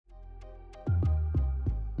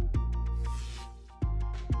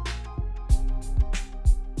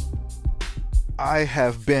I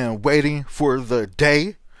have been waiting for the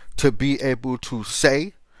day to be able to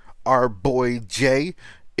say our boy Jay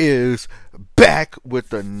is back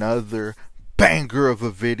with another banger of a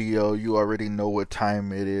video. You already know what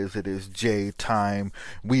time it is. It is Jay time.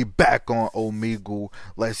 We back on Omegle.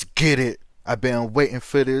 Let's get it. I've been waiting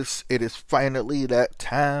for this. It is finally that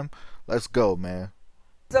time. Let's go, man.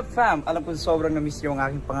 What's up, fam? Alam ko sobrang na-miss yung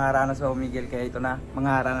aking pangarana sa Omegle, kaya ito na,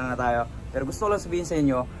 mangarana na tayo. Pero gusto ko lang sabihin sa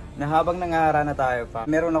inyo na habang nangarana tayo pa,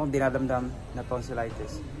 meron akong dinadamdam na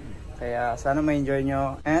tonsillitis. Kaya sana ma-enjoy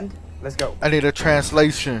nyo and let's go. I need a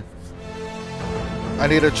translation. I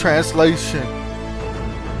need a translation.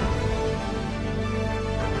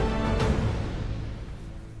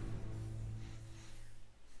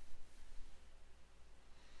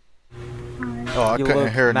 Oh, I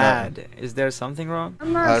couldn't hear mad. that. Is there something wrong?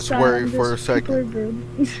 I'm not I was worried for a second.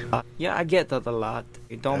 Yeah, I get that a lot.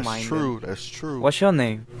 You don't mind. That's true. It. That's true. What's your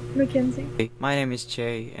name? Mackenzie. My name is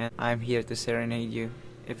Jay, and I'm here to serenade you,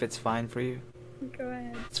 if it's fine for you. Go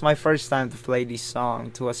ahead. It's my first time to play this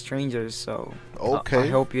song to a stranger, so okay. I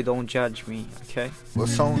hope you don't judge me, okay? What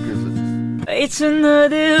song is it? It's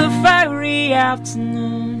another fiery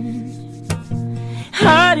afternoon,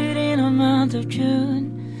 hotter than a month of June.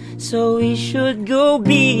 So we should go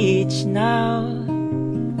beach now.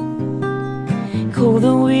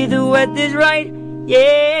 Colder with the weather's right,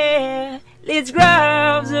 yeah. Let's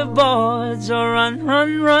grab the boards or run,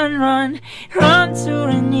 run, run, run, run to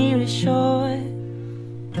the nearest shore.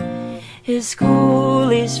 His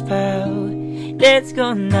school is foul. Let's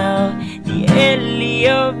go now. The alley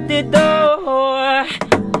of the door.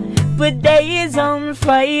 But day is on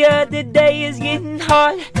fire. The day is getting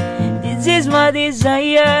hot. This is my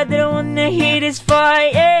desire, that I wanna hear this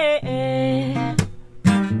fire.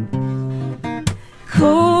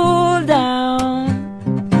 Cool down.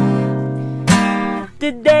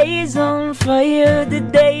 The day is on fire, the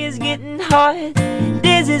day is getting hot.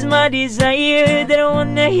 This is my desire, that I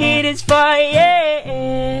wanna hear this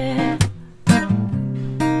fire.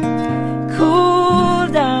 Cool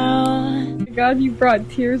down. God, you brought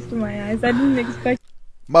tears to my eyes. I didn't expect.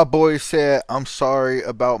 My boy said, I'm sorry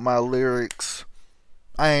about my lyrics.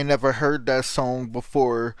 I ain't never heard that song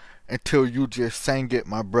before until you just sang it,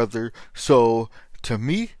 my brother. So, to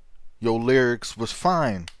me, your lyrics was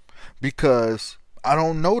fine. Because I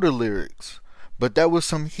don't know the lyrics. But that was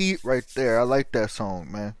some heat right there. I like that song,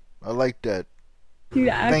 man. I like that. Dude,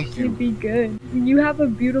 actually Thank you. Be good. You have a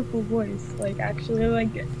beautiful voice. Like, actually,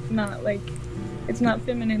 like, it's not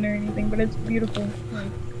feminine or anything, but it's beautiful. Like,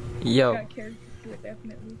 Yo. got character to it,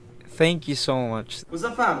 definitely. Thank you so much. What's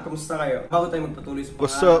up, fam? Kamusta kayo? Bago tayo magpatuloy sa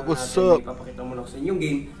What's up? What's up? Ipapakita mo lang sa inyong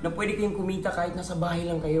game na pwede kayong kumita kahit nasa bahay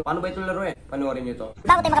lang kayo. Paano ba itong laruin? Panoorin nyo to.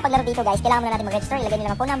 Bago tayo makapaglaro dito, guys, kailangan muna natin mag-register. Ilagay nyo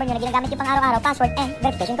lang ang phone number nyo na ginagamit nyo pang araw-araw, password, and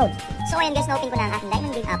verification code. So ayun guys, na-open ko na ang aking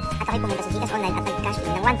Diamond Game app at ako'y pumunta sa Gcash Online at nag-cash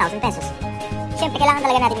in ng 1,000 pesos. Siyempre, kailangan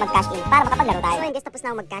talaga natin mag-cash in para makapaglaro tayo. So ayun guys, tapos na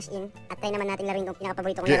ako mag-cash in at try naman natin laruin itong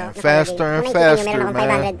pinaka-paborito kong laro. Getting faster and faster,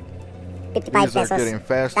 man. 555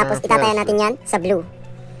 pesos. Tapos itataya natin yan sa blue.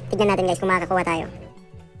 Tignan natin guys kung makakakuha tayo.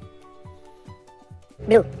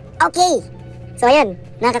 Blue. Okay! So ayun,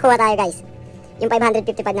 nakakakuha tayo guys. Yung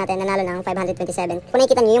 555 natin, nanalo ng 527. Kung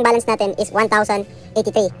nakikita nyo, yung balance natin is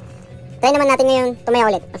 1,083. Try naman natin ngayon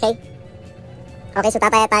tumaya ulit, okay? Okay, so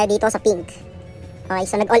tataya tayo dito sa pink. Okay,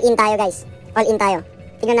 so nag-all in tayo guys. All in tayo.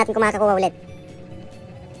 Tignan natin kung makakakuha ulit.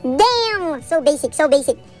 Damn! So basic, so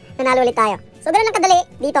basic. Nanalo ulit tayo. So ganun lang kadali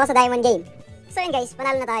dito sa Diamond Game. So yun guys,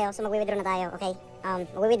 panalo na tayo. So mag-withdraw na tayo, okay?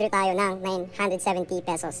 Mag-withdraw tayo ng 970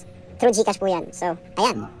 pesos. Through Gcash po yan. So,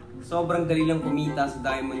 ayan. Sobrang dali lang kumita sa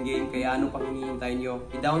Diamond Game, kaya ano pang hinihintay nyo?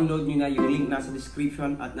 I-download nyo na yung link nasa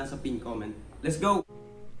description at nasa pin comment. Let's go!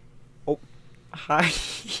 Oh, hi.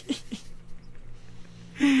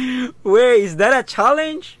 Wait, is that a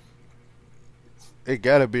challenge? It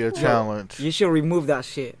gotta be a challenge. You should remove that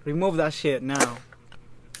shit. Remove that shit now.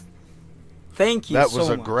 Thank you That so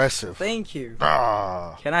was much. aggressive. Thank you.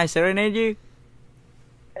 Ah. Can I serenade you?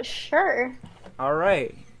 Sure.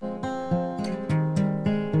 Alright.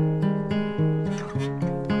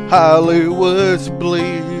 Hollywood's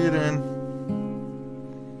bleeding.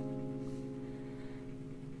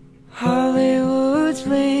 Hollywood's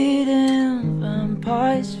bleeding,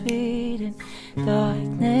 vampires feeding,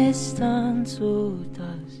 darkness turned to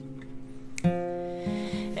dust.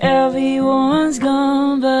 Everyone's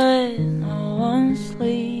gone, but no one's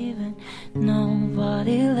leaving.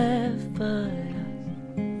 Nobody left but us.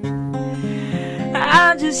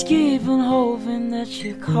 I just keep on hoping that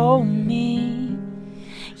you call me.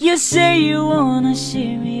 You say you wanna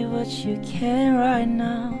see me, but you can't right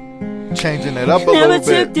now. Changing it up a Never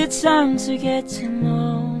little took bit. the time to get to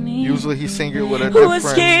know me. Usually he sing it with a who was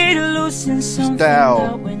scared different of losing something style.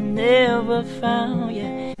 that we never found.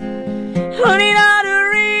 Yeah, running out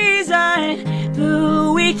of reason,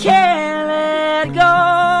 but we can't let go.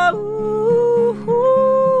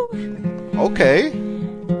 Okay.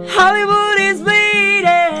 Hollywood is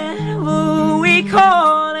bleeding, but we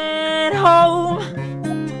call it home.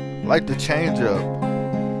 Like the change up.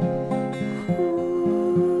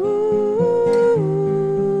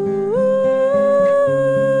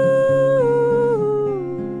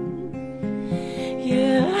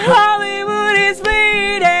 Yeah, Hollywood is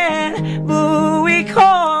bleeding, but we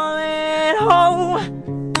call it home.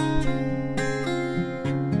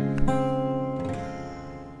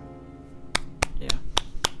 Yeah.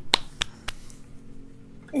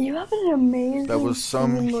 You have an amazing That was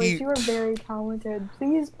some singing voice. heat. You are very talented.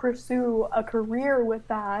 Please pursue a career with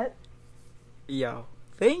that. Yo,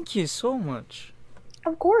 thank you so much.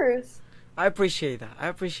 Of course. I appreciate that. I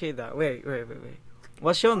appreciate that. Wait.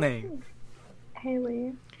 What's your name?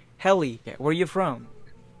 Haley. Helly. Yeah, where you from?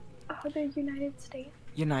 Oh, the United States.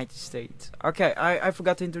 United States. Okay, I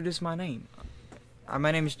forgot to introduce my name.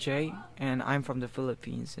 My name is Jay, and I'm from the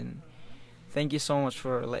Philippines. And thank you so much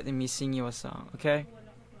for letting me sing you a song. Okay.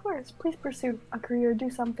 Of course. Please pursue a career. Do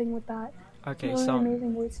something with that. Okay. You have an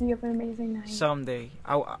amazing voice and you have an amazing name. Someday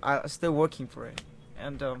I'm still working for it.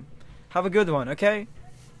 And have a good one. Okay.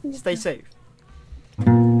 Stay safe.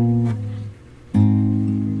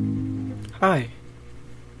 Hi.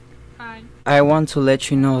 Hi. I want to let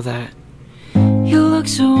you know that you look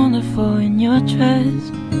so wonderful in your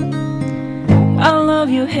dress. I love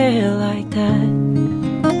your hair like that.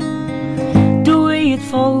 The way it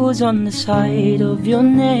falls on the side of your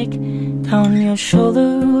neck, down your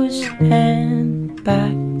shoulders and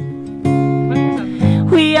back.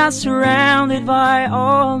 We are surrounded by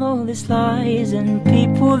all of these lies and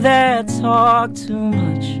people that talk too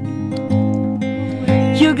much.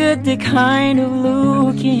 You get the kind of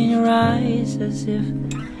look in your eyes as if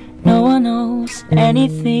no one knows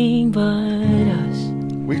anything but us.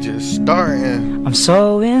 We just starting. I'm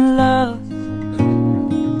so in love,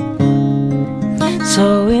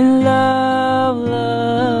 so in love,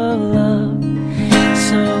 love, love,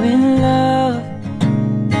 so in love,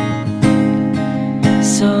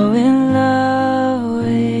 so in love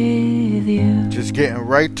with you. Just getting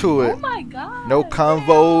right to it. Oh my god. No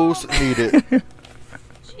convos needed.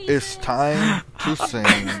 It's time to sing.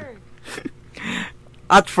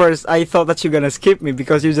 At first, I thought that you're gonna skip me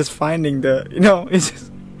because you're just finding the, it's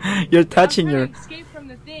just, you're touching I was your. trying to escape from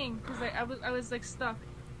the thing because I was like stuck.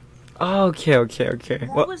 Oh, okay. That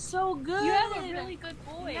Well, was so good. You have a really good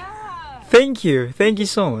voice. Yeah. thank you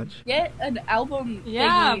so much. Get an album.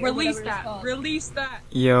 Yeah. thingy or Release whatever it's that. called. Release that.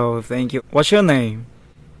 Yo, thank you. What's your name?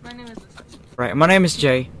 My name is. Right, my name is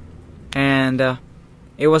Jay, and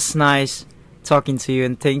it was nice talking to you,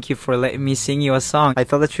 and thank you for letting me sing you a song. I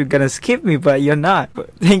thought that you're gonna skip me, but you're not.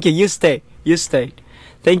 But thank you. You stayed.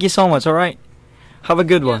 Thank you so much. All right. Have a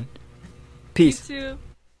good one. Peace. You too.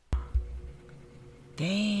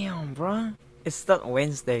 Damn, bruh. It's that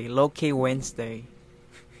Wednesday, low-key Wednesday.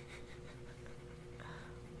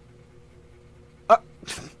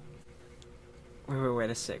 Wait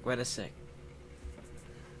a sec.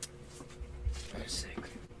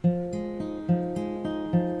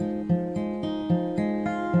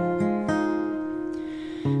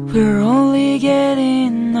 We're only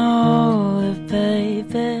getting older,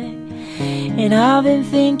 baby, and I've been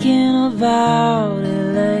thinking about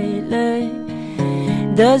it lately.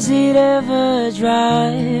 Does it ever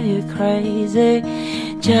drive you crazy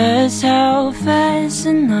just how fast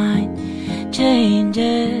the night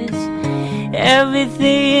changes?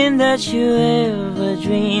 Everything that you ever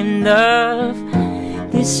dreamed of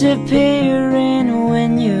disappearing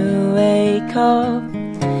when you wake up.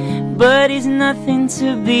 But it's nothing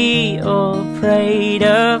to be afraid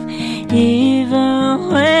of. Even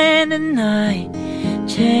when the night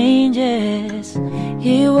changes,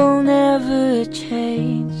 it will never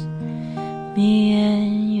change me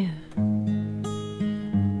and you.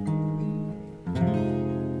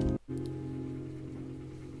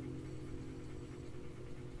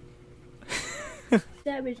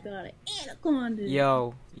 Savage got an anaconda.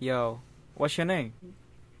 Yo, what's your name?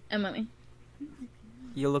 Emily.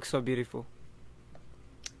 You look so beautiful.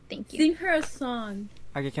 Thank you. Sing her a song.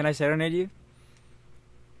 Okay, can I serenade you?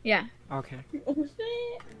 Yeah. Okay. Oh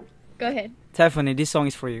shit. Go ahead. Tiffany, this song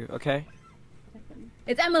is for you, okay?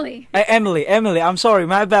 It's Emily. Emily, I'm sorry,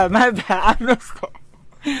 my bad. I'm not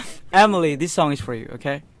sorry. Emily, this song is for you,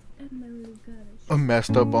 okay? I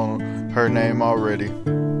messed up on her name already.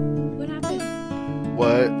 What happened?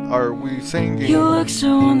 What are we singing? You look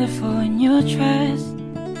so wonderful in your dress.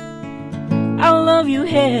 I love your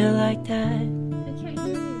hair like that. I can't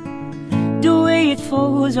hear you. The way it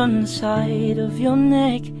falls on the side of your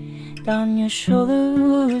neck, down your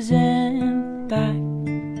shoulders and back.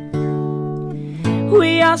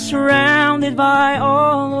 We are surrounded by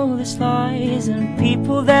all of these lies and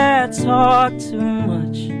people that talk too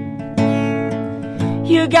much.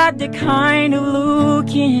 You got the kind of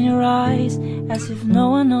look in your eyes as if no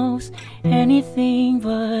one knows anything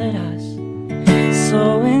but us.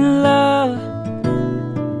 So in love,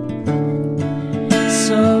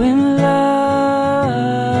 so in love,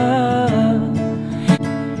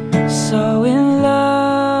 so in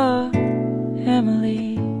love,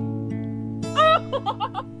 Emily.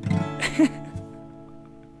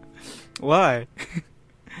 Why?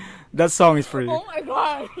 That song is for you. Oh my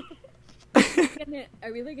god.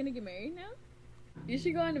 Are we like gonna get married now? You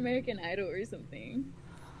should go on American Idol or something.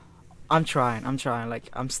 I'm trying. Like,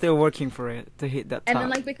 I'm still working for it to hit that top. And then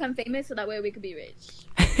like become famous so that way we could be rich.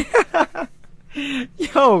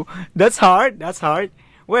 Yo, that's hard.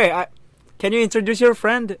 Wait, can you introduce your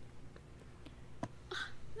friend?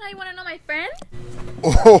 Now you wanna know my friend?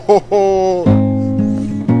 Oh,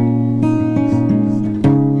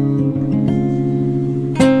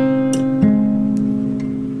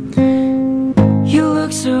 You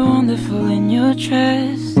look so wonderful in your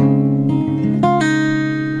dress.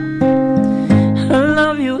 I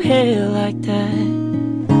love your hair like that.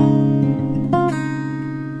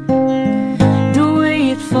 The way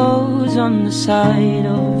it falls on the side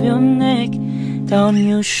of your neck, down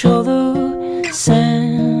your shoulders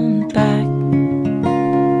and back.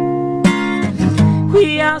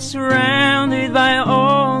 We are surrounded by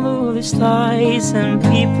all of these lies and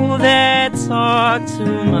people that talk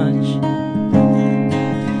too much.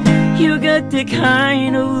 You got the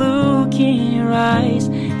kind of look in your eyes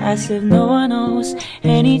as if no one knows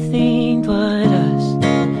anything but us.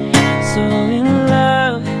 So in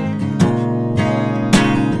love,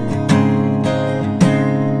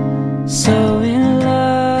 so in love,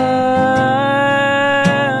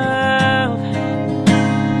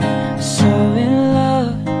 so in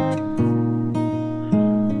love.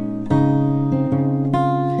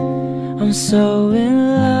 I'm so in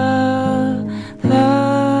love,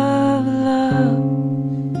 love, love.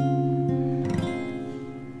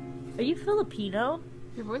 Are you Filipino?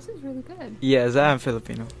 Your voice is really good. Yes, I am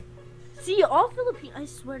Filipino. See, all Filipino, I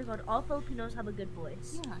swear to God, all Filipinos have a good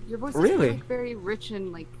voice. Yeah, your voice Really? is like very rich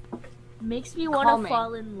and like. Makes me want to Calming.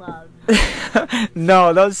 fall in love.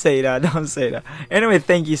 No, don't say that. Anyway,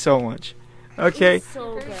 thank you so much. Okay. It's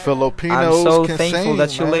so good. Filipinos I'm so can thankful sing,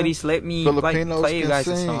 that you man. ladies let me like, Filipinos play you can guys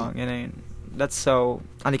a sing. song, and that's so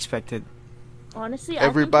unexpected. Honestly,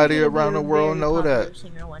 Everybody I think you're around gonna the be a world very know popular that.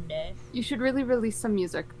 singer one day. You should really release some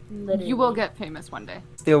music. Literally. You will get famous one day.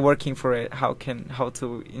 Still working for it. How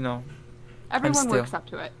to Everyone still- works up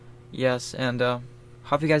to it. Yes, and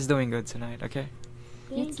hope you guys doing good tonight. Okay.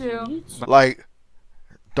 Thank too. you. You too. Like,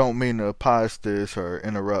 don't mean to pause this or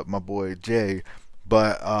interrupt my boy Jay,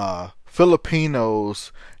 but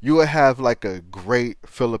Filipinos, you would have like a great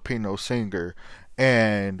Filipino singer,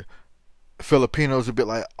 and Filipinos would be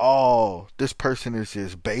like, oh, this person is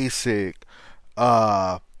just basic,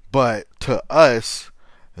 but to us,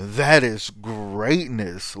 that is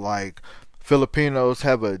greatness. Like, Filipinos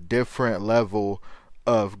have a different level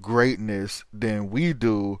of greatness than we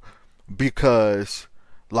do, because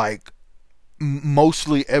like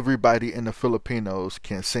mostly everybody in the Filipinos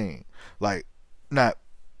can sing. Like, not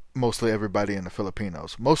mostly everybody in the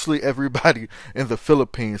Filipinos, mostly everybody in the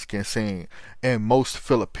Philippines can sing, and most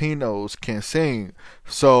Filipinos can sing.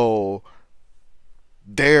 So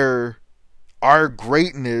our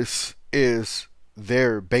greatness is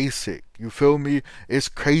their basic. You feel me? It's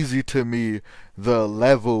crazy to me the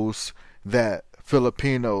levels that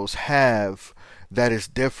Filipinos have that is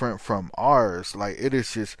different from ours. Like, it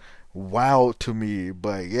is just wild to me.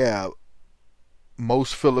 But yeah,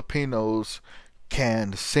 most Filipinos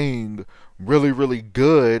can sing really, really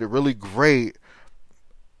good, really great.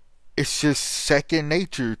 It's just second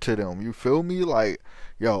nature to them. You feel me? Like,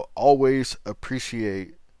 yo, always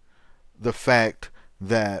appreciate the fact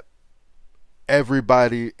that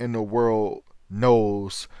everybody in the world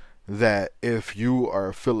knows that if you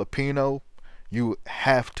are Filipino, you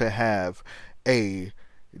have to have a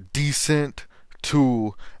decent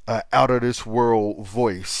to out of this world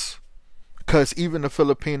voice. Because even the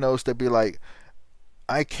Filipinos that be like,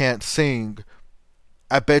 I can't sing,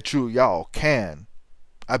 I bet you y'all can.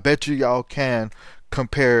 I bet you y'all can,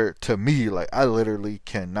 compared to me. Like, I literally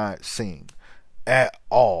cannot sing at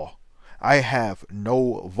all. I have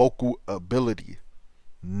no vocal ability.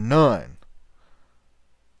 None.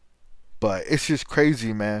 But it's just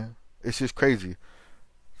crazy, man. It's just crazy.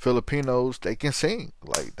 Filipinos, they can sing.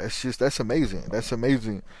 Like, that's amazing. That's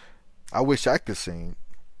amazing. I wish I could sing.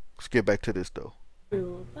 Let's get back to this though.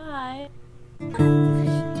 Bye.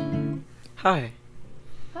 Hi.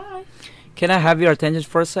 Hi. Can I have your attention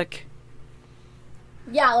for a sec?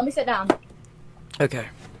 Yeah, let me sit down. Okay.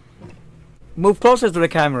 Move closer to the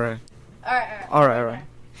camera. Alright. Alright.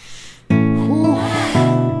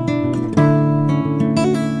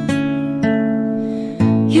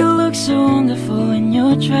 You look so wonderful in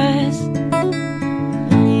your dress.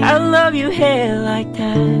 I love your hair like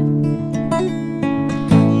that.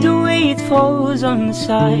 The way it falls on the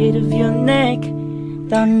side of your neck,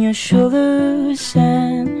 down your shoulders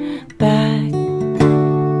and back.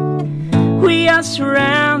 We are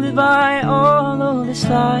surrounded by all of these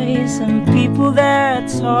lies and people that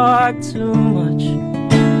talk too much.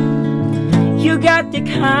 You got the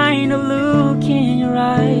kind of look in your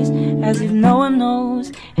eyes, as if no one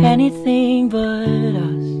knows anything but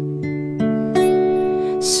us.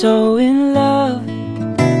 So in love,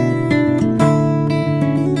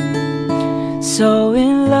 so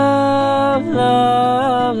in love,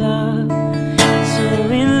 love, love. So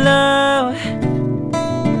in love,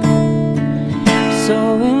 so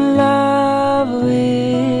in love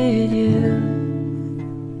with you.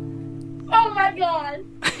 Oh my god!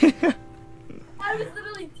 I was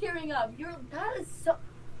literally tearing up. That is so.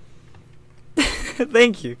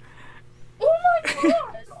 Thank you. Oh my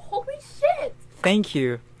god! Holy shit! Thank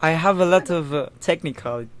you. I have a lot of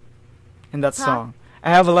technical in that song. I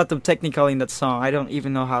have a lot of technical in that song. I don't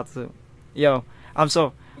even know how to. Yo, I'm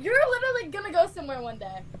so. You're literally gonna go somewhere one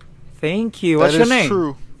day. Thank you. What's your name?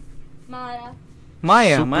 True. Maya.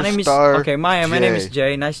 Maya. My name is. Superstar Okay, Maya. My name is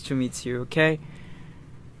Jay. Jay. Nice to meet you. Okay.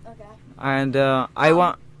 Okay. And I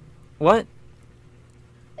want. What?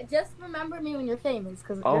 Just remember me when you're famous,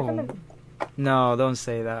 cause Oh. you're gonna. No, don't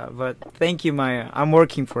say that. But thank you, Maya. I'm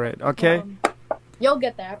working for it. Okay. You'll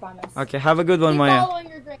get there, I promise. Okay. Have a good one, Keep Maya. following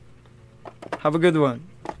your dream. Have a good one.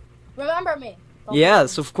 Remember me.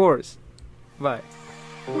 Yes, of course. Bye.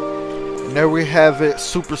 And there we have it.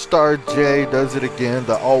 Superstar Jay does it again.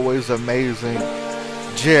 The always amazing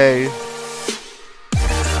Jay.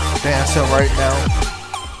 Dancing right now.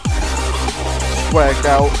 Swagged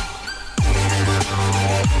out.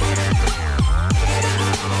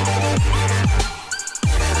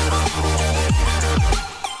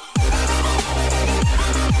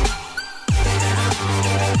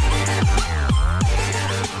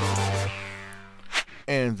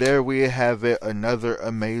 And there we have it, another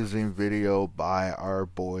amazing video by our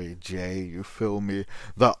boy Jay. You feel me?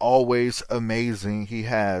 The always amazing. He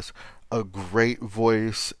has a great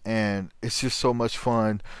voice, and it's just so much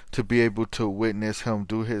fun to be able to witness him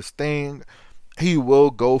do his thing. He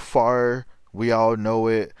will go far. We all know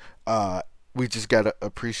it. We just gotta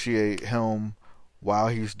appreciate him while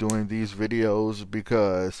he's doing these videos,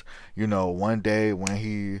 because you know, one day when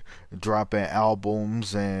he dropping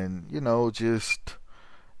albums and you know, just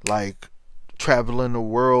like traveling the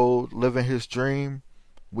world, living his dream,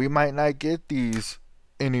 we might not get these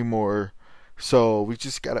anymore. So we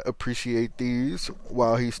just gotta appreciate these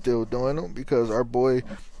while he's still doing them, because our boy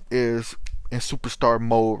is in superstar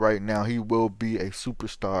mode right now. He will be a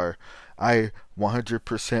superstar. I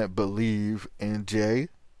 100% believe in Jay.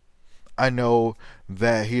 I know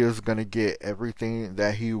that he is gonna get everything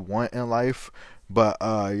that he want in life. But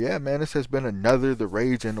yeah, man, this has been another The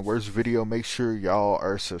Rage and the Worst video. Make sure y'all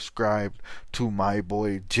are subscribed to my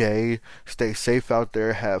boy Jay. Stay safe out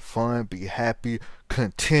there, have fun, be happy,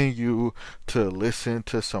 continue to listen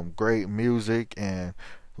to some great music and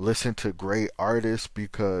listen to great artists,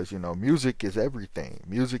 because you know, music is everything.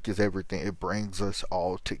 Music is everything. It brings us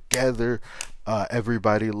all together.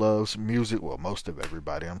 Everybody loves music. Well, most of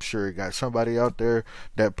everybody. I'm sure you got somebody out there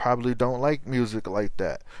that probably don't like music like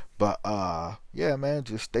that. But yeah, man,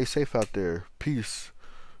 just stay safe out there. Peace.